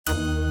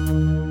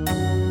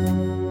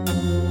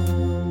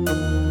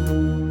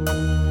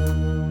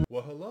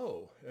Well,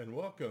 hello, and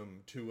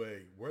welcome to a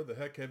Where the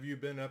Heck Have You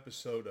Been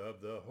episode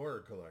of The Horror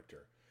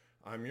Collector.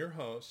 I'm your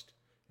host,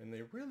 and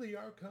they really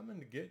are coming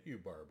to get you,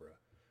 Barbara.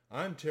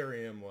 I'm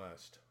Terry M.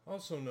 West,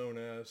 also known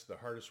as the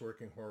hardest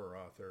working horror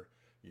author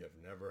you've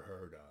never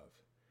heard of.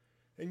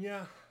 And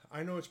yeah,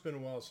 I know it's been a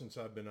while since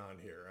I've been on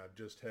here. I've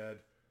just had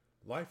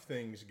life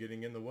things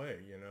getting in the way.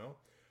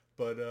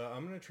 But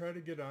I'm going to try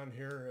to get on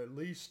here at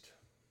least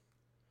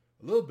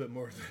a little bit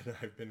more than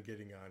I've been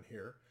getting on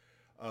here.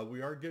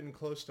 We are getting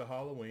close to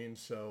Halloween,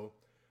 so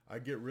I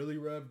get really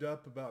revved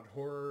up about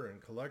horror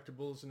and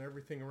collectibles and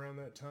everything around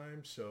that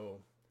time. So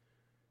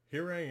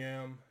here I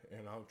am,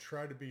 and I'll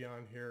try to be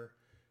on here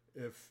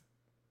if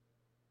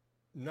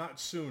not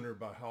sooner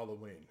by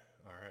Halloween.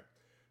 All right.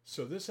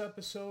 So this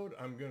episode,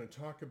 I'm going to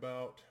talk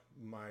about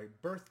my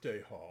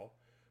birthday haul.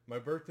 My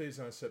birthday is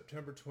on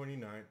September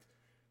 29th.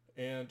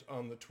 And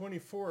on the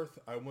 24th,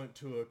 I went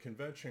to a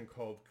convention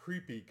called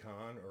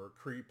CreepyCon, or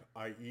Creep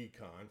IE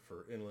Con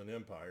for Inland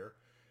Empire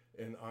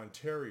in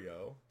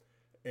Ontario.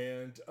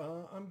 And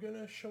I'm going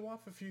to show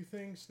off a few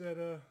things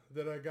that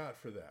I got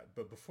for that.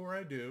 But before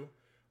I do,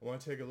 I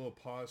want to take a little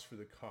pause for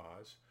the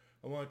cause.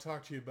 I want to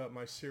talk to you about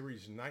my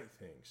series Night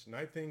Things.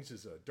 Night Things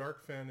is a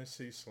dark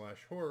fantasy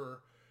 /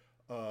 horror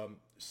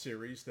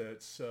series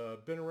that's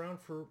been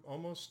around for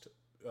almost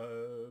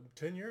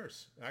 10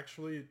 years.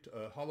 Actually,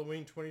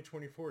 Halloween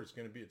 2024 is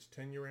going to be its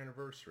 10-year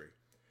anniversary.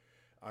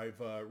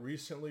 I've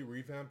recently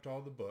revamped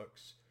all the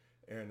books,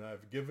 and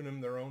I've given them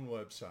their own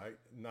website,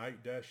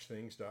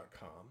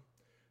 night-things.com.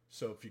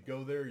 So if you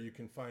go there, you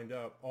can find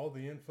out all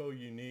the info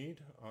you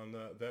need on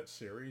that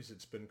series.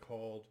 It's been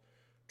called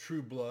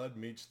True Blood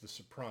Meets The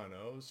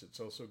Sopranos. It's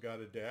also got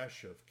a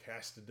dash of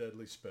Cast a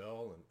Deadly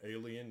Spell and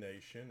Alien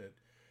Nation.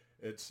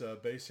 It's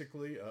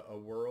basically a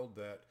world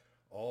that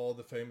all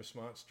the famous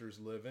monsters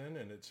live in,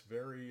 and it's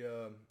very,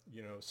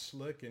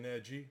 slick and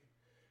edgy,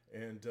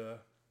 and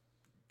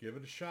give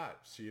it a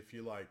shot. See if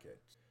you like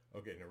it.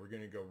 Okay, now we're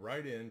going to go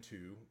right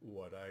into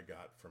what I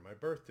got for my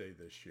birthday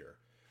this year.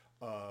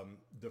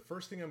 The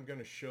first thing I'm going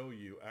to show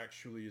you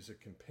actually is a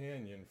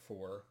companion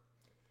for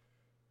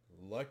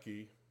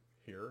Lucky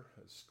here,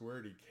 a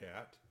Squaredy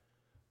cat.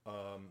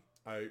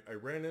 I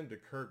ran into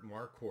Kurt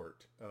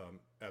Marquardt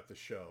at the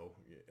show,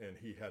 and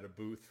he had a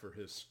booth for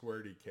his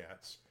Squaredy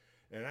cats.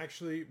 And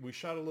actually, we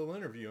shot a little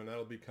interview, and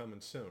that'll be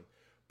coming soon.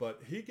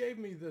 But he gave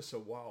me this a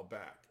while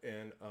back,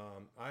 and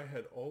I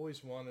had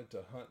always wanted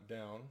to hunt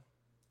down.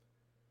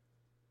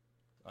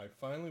 I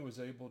finally was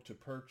able to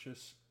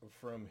purchase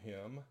from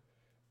him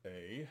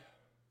a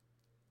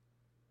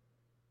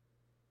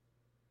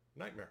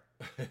Nightmare.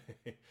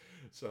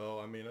 So,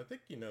 I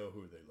think you know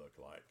who they look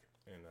like,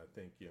 and I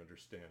think you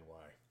understand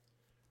why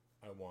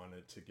I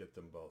wanted to get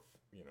them both,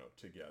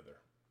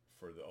 together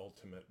for the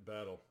ultimate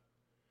battle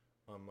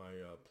on my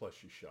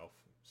plushie shelf.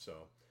 So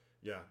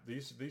yeah,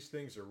 these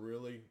things are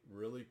really,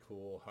 really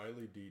cool,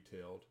 highly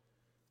detailed.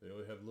 They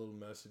only have little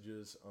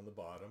messages on the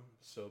bottom.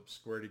 So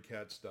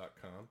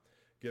squaredycats.com.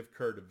 Give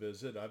Kurt a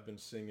visit. I've been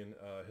singing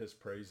his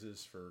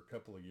praises for a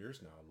couple of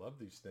years now. I love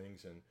these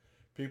things, and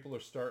people are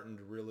starting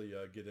to really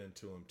get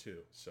into them too.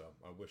 So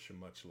I wish him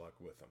much luck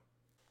with them.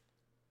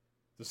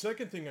 The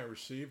second thing I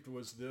received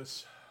was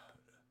this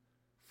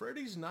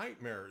Freddy's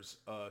Nightmares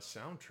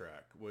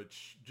soundtrack,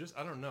 which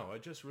I don't know,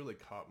 it just really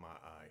caught my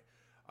eye.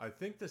 I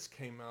think this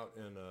came out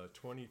in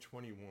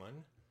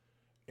 2021,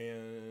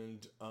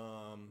 and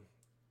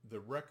the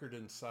record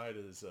inside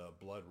is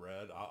blood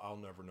red. I'll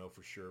never know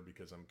for sure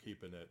because I'm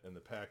keeping it in the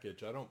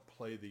package. I don't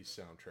play these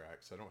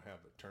soundtracks. I don't have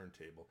a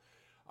turntable.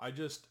 I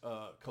just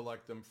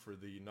collect them for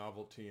the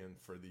novelty and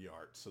for the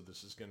art. So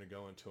this is going to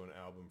go into an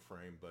album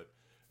frame, but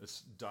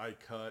it's die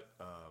cut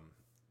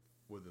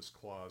with his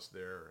claws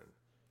there, and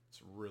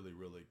it's really,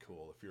 really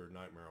cool. If you're a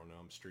Nightmare on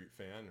Elm Street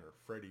fan, or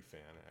Freddy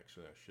fan,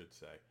 actually, I should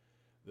say,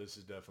 this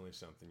is definitely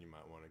something you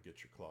might want to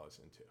get your claws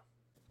into.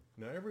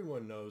 Now,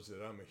 everyone knows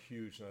that I'm a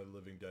huge Night of the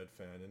Living Dead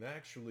fan, and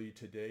actually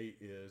today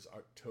is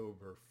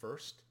October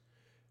 1st,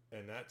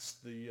 and that's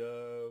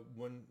the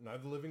when Night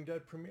of the Living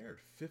Dead premiered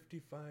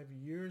 55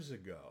 years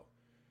ago.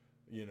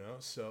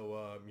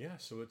 So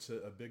it's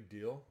a big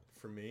deal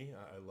for me.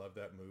 I love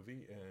that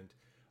movie, and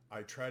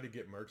I try to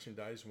get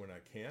merchandise when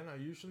I can. I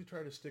usually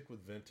try to stick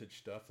with vintage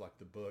stuff like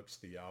the books,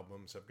 the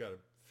albums. I've got a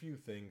few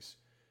things,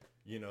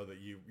 that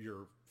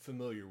you're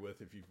familiar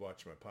with if you've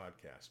watched my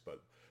podcast.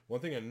 But one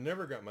thing I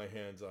never got my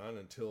hands on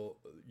until,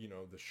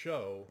 the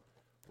show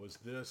was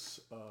this.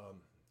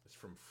 It's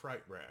from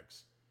Fright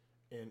Rags.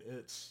 And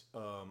it's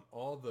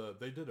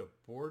they did a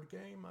board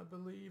game, I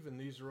believe. And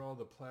these are all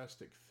the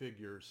plastic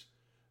figures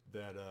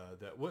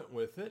that went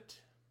with it.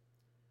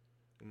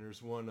 And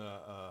there's one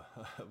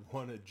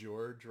of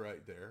George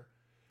right there.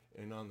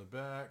 And on the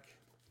back,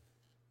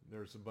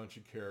 there's a bunch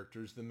of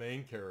characters, the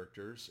main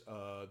characters.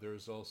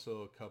 There's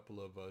also a couple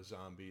of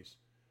zombies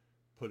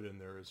put in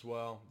there as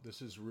well.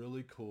 This is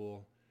really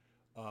cool.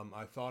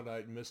 I thought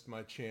I'd missed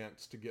my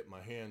chance to get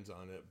my hands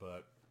on it,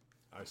 but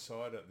I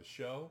saw it at the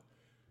show,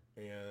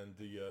 and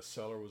the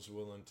seller was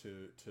willing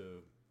to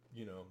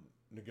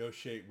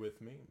negotiate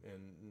with me,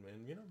 and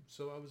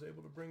so I was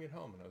able to bring it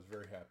home, and I was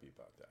very happy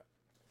about that.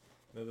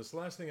 Now, this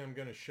last thing I'm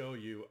going to show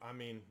you,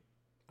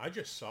 I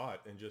just saw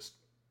it and just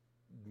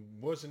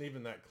wasn't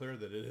even that clear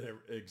that it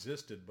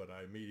existed, but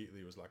I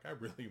immediately was like, I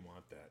really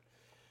want that.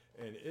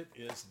 And it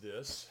is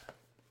this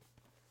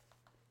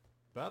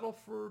Battle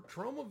for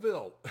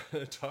Tromaville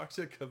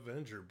Toxic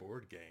Avenger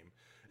board game.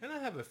 And I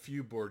have a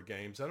few board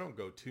games. I don't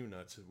go too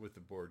nuts with the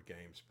board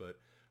games, but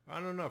I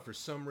don't know. For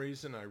some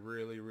reason, I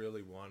really,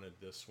 really wanted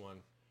this one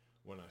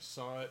when I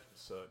saw it.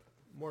 It's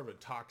more of a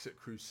Toxic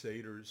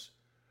Crusaders,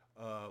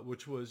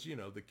 which was,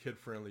 the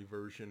kid-friendly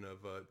version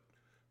of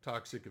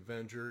Toxic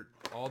Avenger.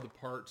 All the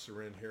parts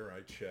are in here.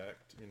 I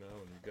checked, and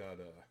you got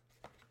a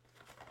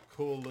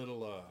cool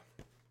little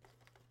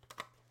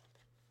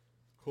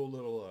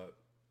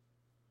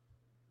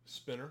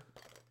spinner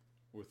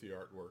with the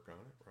artwork on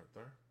it right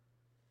there.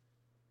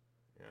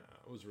 Yeah,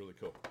 it was really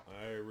cool.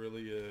 I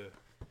really,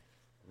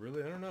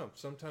 I don't know.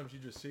 Sometimes you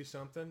just see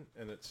something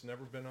and it's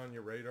never been on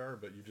your radar,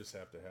 but you just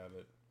have to have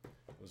it.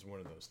 It was one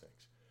of those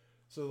things.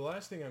 So the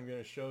last thing I'm going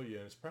to show you,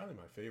 and it's probably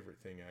my favorite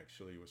thing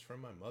actually, was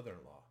from my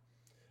mother-in-law.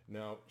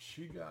 Now,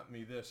 she got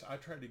me this. I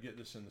tried to get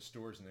this in the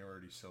stores and they were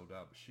already sold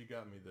out, but she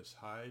got me this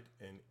Hide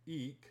and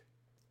Eek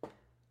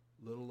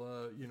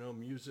little,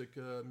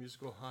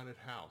 musical haunted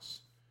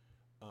house.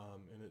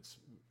 And it's,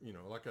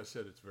 like I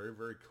said, it's very,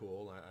 very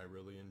cool. I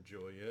really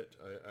enjoy it.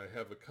 I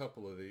have a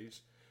couple of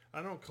these.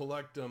 I don't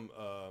collect them,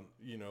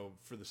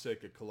 for the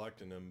sake of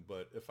collecting them,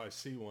 but if I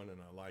see one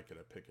and I like it,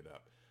 I pick it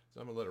up.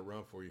 So I'm going to let it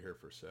run for you here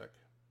for a sec,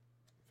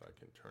 if I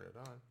can turn it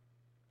on.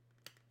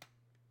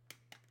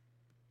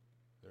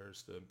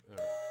 There's the...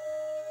 got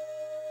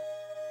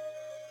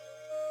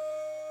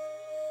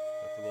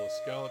the little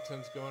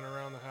skeletons going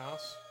around the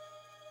house.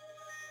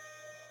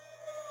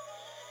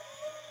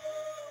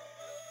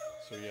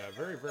 So yeah,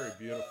 very, very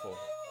beautiful.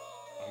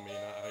 I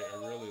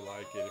really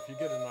like it. If you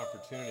get an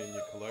opportunity and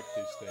you collect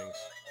these things,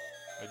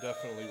 I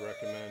definitely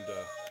recommend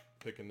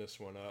picking this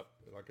one up.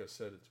 Like I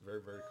said, it's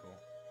very, very cool.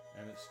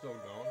 And it's still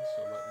going,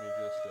 so let me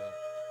just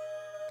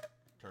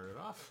turn it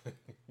off.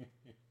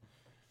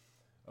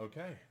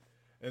 Okay.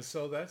 And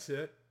so that's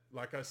it.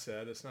 Like I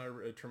said, it's not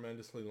a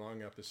tremendously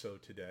long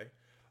episode today.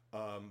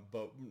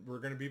 But we're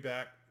going to be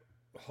back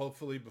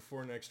hopefully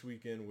before next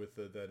weekend with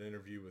that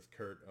interview with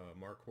Kurt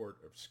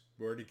Marquardt of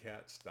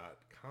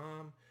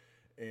SquaredyCats.com.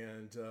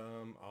 And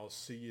I'll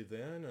see you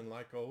then. And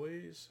like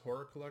always,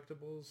 horror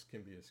collectibles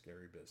can be a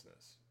scary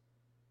business.